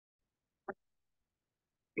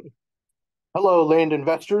Hello, land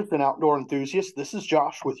investors and outdoor enthusiasts. This is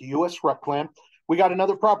Josh with US Recland. We got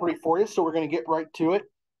another property for you, so we're going to get right to it.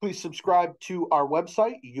 Please subscribe to our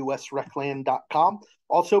website, usrecland.com.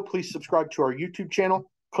 Also, please subscribe to our YouTube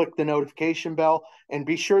channel, click the notification bell, and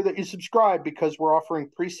be sure that you subscribe because we're offering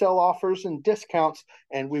pre-sale offers and discounts,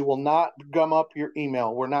 and we will not gum up your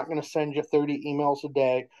email. We're not going to send you 30 emails a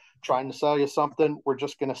day trying to sell you something. We're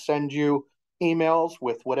just going to send you emails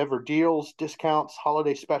with whatever deals, discounts,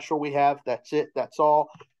 holiday special we have. That's it. That's all.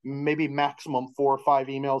 Maybe maximum 4 or 5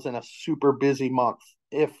 emails in a super busy month,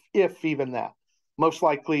 if even that. Most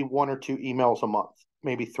likely 1 or 2 emails a month,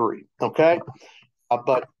 maybe 3. Okay,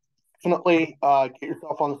 but definitely get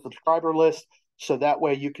yourself on the subscriber list so that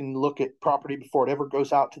way you can look at property before it ever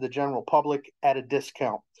goes out to the general public at a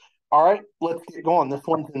discount. All right, let's get going. This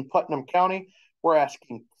one's in Putnam County. We're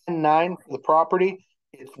asking 10.9 for the property.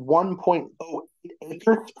 It's 1.08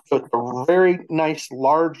 acres, so it's a very nice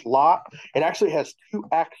large lot. It actually has 2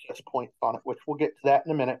 access points on it, which we'll get to that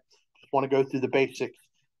in a minute. Just want to go through the basics.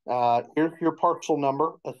 Here's your parcel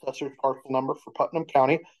number, assessor's parcel number for Putnam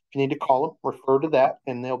County. If you need to call them, refer to that,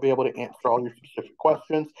 and they'll be able to answer all your specific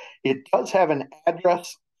questions. It does have an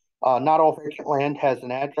address. Not all vacant land has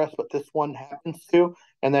an address, but this one happens to.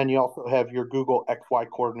 And then you also have your Google XY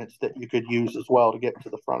coordinates that you could use as well to get to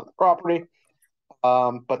the front of the property.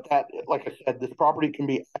 But that, like I said, this property can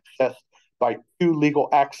be accessed by 2 legal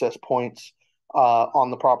access points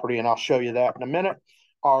on the property, and I'll show you that in a minute.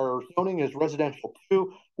 Our zoning is residential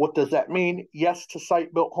 2. What does that mean? Yes to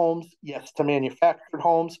site-built homes, yes to manufactured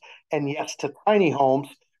homes, and yes to tiny homes.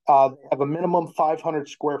 They have a minimum 500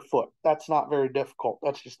 square foot. That's not very difficult.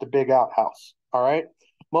 That's just a big outhouse. All right.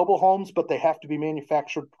 Mobile homes, but they have to be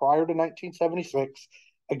manufactured prior to 1976.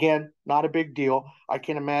 Again, not a big deal. I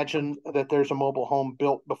can imagine that there's a mobile home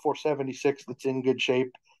built before 76 that's in good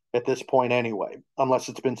shape at this point anyway, unless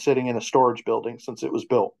it's been sitting in a storage building since it was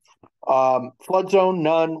built. Flood zone,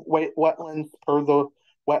 none. Wetlands, per the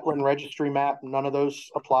wetland registry map, none of those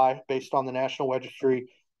apply based on the National Registry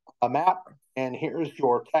map. And here's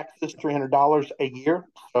your taxes, $300 a year.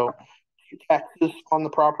 So taxes on the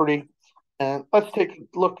property. And let's take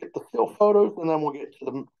a look at the still photos, and then we'll get to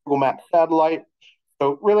the Google Map satellite.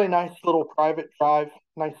 So really nice little private drive,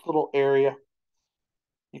 nice little area.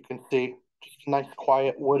 You can see just a nice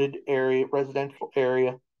quiet wooded area, residential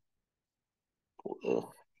area.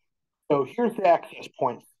 So here's the access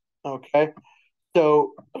points. Okay.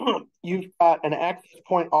 So you've got an access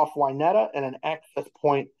point off WYNETTA and an access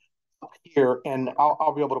point up here, and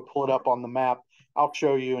I'll be able to pull it up on the map. I'll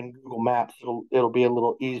show you in Google Maps. It'll be a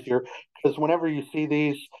little easier because whenever you see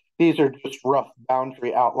these are just rough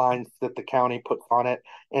boundary outlines that the county puts on it,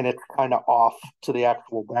 and it's kind of off to the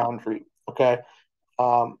actual boundary. Okay,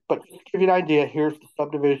 but just to give you an idea, here's the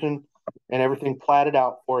subdivision and everything platted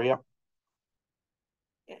out for you.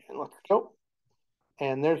 And let's go.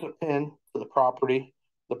 And there's a pin to the property.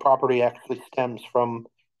 The property actually stems from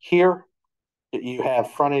here. You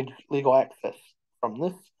have frontage legal access from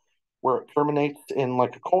this, where it terminates in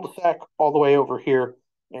like a cul-de-sac all the way over here,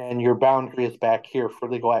 and your boundary is back here for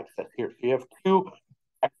legal access here. So you have 2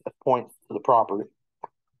 access points to the property.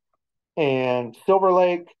 And Silver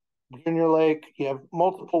Lake, Junior Lake, you have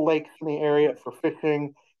multiple lakes in the area for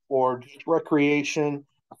fishing or just recreation.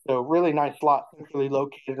 So really nice lot centrally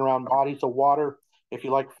located around bodies of water. If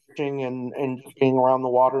you like fishing and just being around the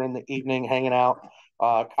water in the evening, hanging out,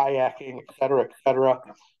 kayaking, et cetera, et cetera.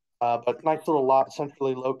 But nice little lot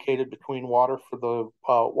centrally located between water for the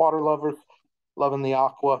water lovers, loving the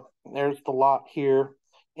aqua. There's the lot here,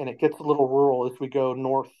 and it gets a little rural as we go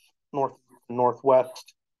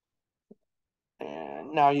northwest.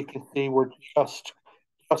 And now you can see we're just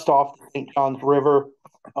off the St. Johns River,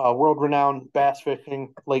 world-renowned bass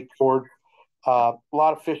fishing, Lake George. A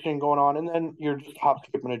lot of fishing going on, and then you're just hop,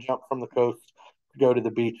 skip, and a jump from the coast to go to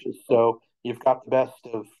the beaches. So you've got the best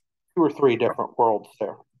of 2 or 3 different worlds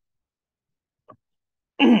there.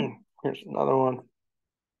 Here's another one.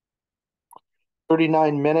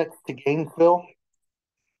 39 minutes to Gainesville.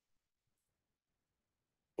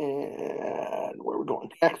 And where we're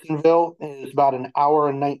going, Jacksonville is about an hour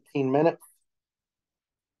and 19 minutes.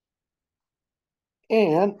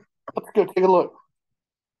 And let's go take a look.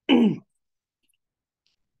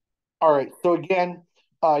 All right, so again,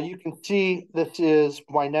 you can see this is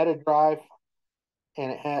WYNETTA Drive,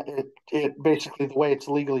 and it basically, the way it's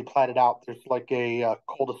legally platted out, there's like a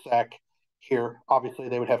cul-de-sac here. Obviously,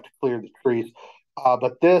 they would have to clear the trees.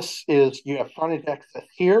 But this is, you have frontage access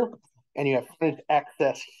here, and you have frontage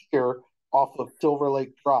access here off of Silver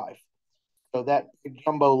Lake Drive. So that big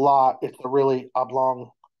jumbo lot, it's a really oblong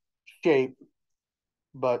shape,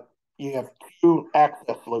 but you have 2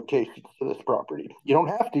 access locations to this property. You don't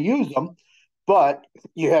have to use them, but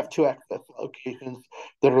you have 2 access locations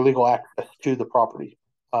that are legal access to the property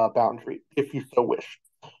boundary, if you so wish.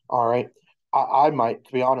 All right. I might,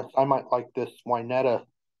 to be honest, I might like this WYNETTA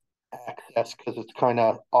access because it's kind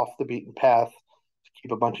of off the beaten path to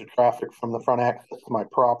keep a bunch of traffic from the front access to my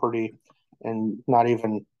property and not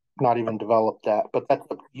even develop that. But that's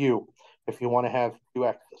up to you if you want to have 2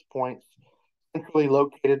 access points centrally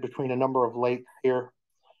located between a number of lakes here.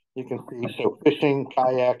 You can see so fishing,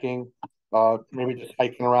 kayaking, maybe just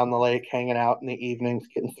hiking around the lake, hanging out in the evenings,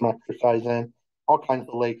 getting some exercise in. All kinds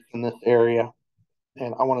of lakes in this area.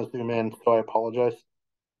 And I want to zoom in, so I apologize.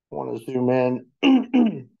 I want to zoom in.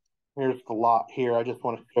 Here's the lot here. I just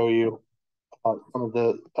want to show you some of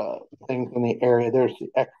the things in the area. There's the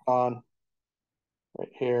Exxon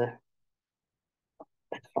right here,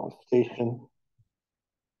 Exxon station.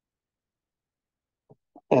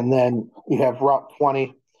 And then you have Route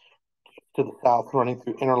 20 to the south running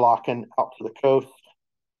through Interlachen out to the coast.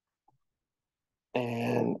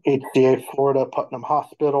 And HCA Florida, Putnam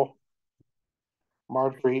Hospital,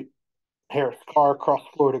 Marjorie Harris Carr, Cross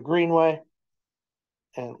Florida Greenway.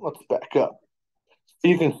 And let's back up. So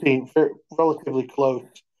you can see relatively close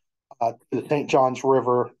to the St. Johns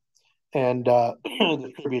River and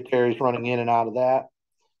the tributaries running in and out of that.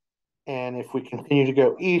 And if we continue to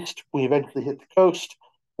go east, we eventually hit the coast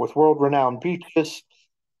with world-renowned beaches.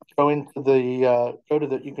 You can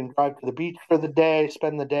drive to the beach for the day,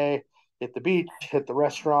 spend the day, hit the beach, hit the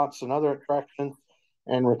restaurants and other attractions,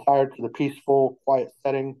 and retire to the peaceful, quiet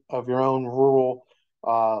setting of your own rural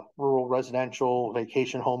residential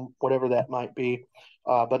vacation home, whatever that might be.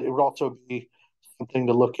 But it would also be something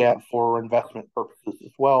to look at for investment purposes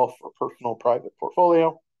as well, for personal private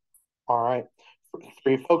portfolio. All right. For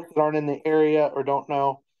you folks that aren't in the area or don't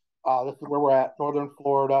know, this is where we're at, northern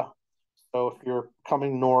Florida. So if you're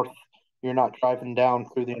coming north, you're not driving down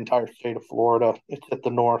through the entire state of Florida. It's at the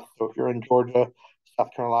north. So if you're in Georgia, South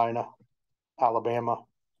Carolina, Alabama,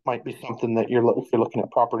 might be something that if you're looking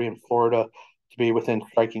at property in Florida, to be within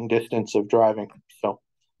striking distance of driving. So,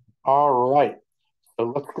 all right. So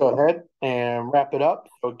let's go ahead and wrap it up.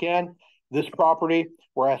 So again, this property,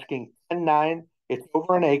 we're asking $10.9. It's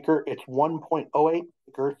over an acre. It's 1.08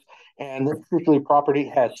 acres. And this particular property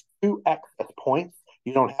has 2 access points.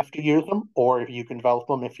 You don't have to use them, or if you can develop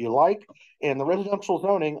them if you like. And the residential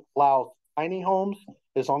zoning allows tiny homes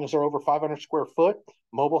as long as they're over 500 square foot,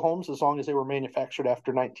 mobile homes as long as they were manufactured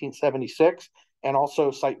after 1976, and also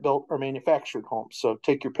site-built or manufactured homes. So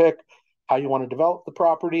take your pick how you want to develop the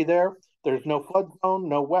property there. There's no flood zone,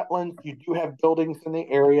 no wetlands. You do have buildings in the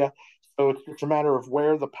area, so it's just a matter of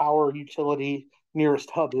where the power utility nearest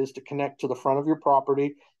hub is to connect to the front of your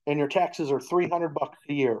property, and your taxes are $300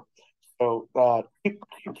 a year. So cheap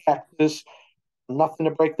taxes, nothing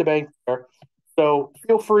to break the bank there. So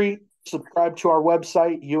feel free to subscribe to our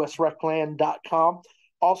website, usrecland.com.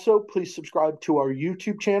 Also, please subscribe to our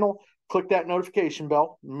YouTube channel. Click that notification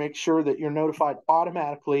bell. Make sure that you're notified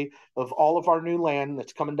automatically of all of our new land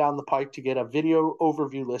that's coming down the pike to get a video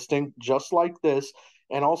overview listing just like this.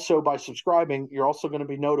 And also by subscribing, you're also going to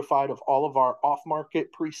be notified of all of our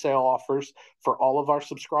off-market pre-sale offers for all of our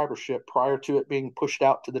subscribership prior to it being pushed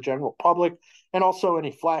out to the general public. And also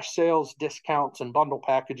any flash sales, discounts, and bundle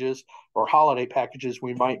packages or holiday packages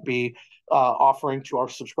we might be offering to our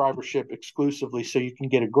subscribership exclusively, so you can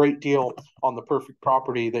get a great deal on the perfect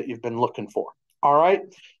property that you've been looking for. All right.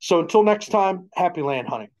 So until next time, happy land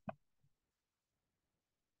hunting.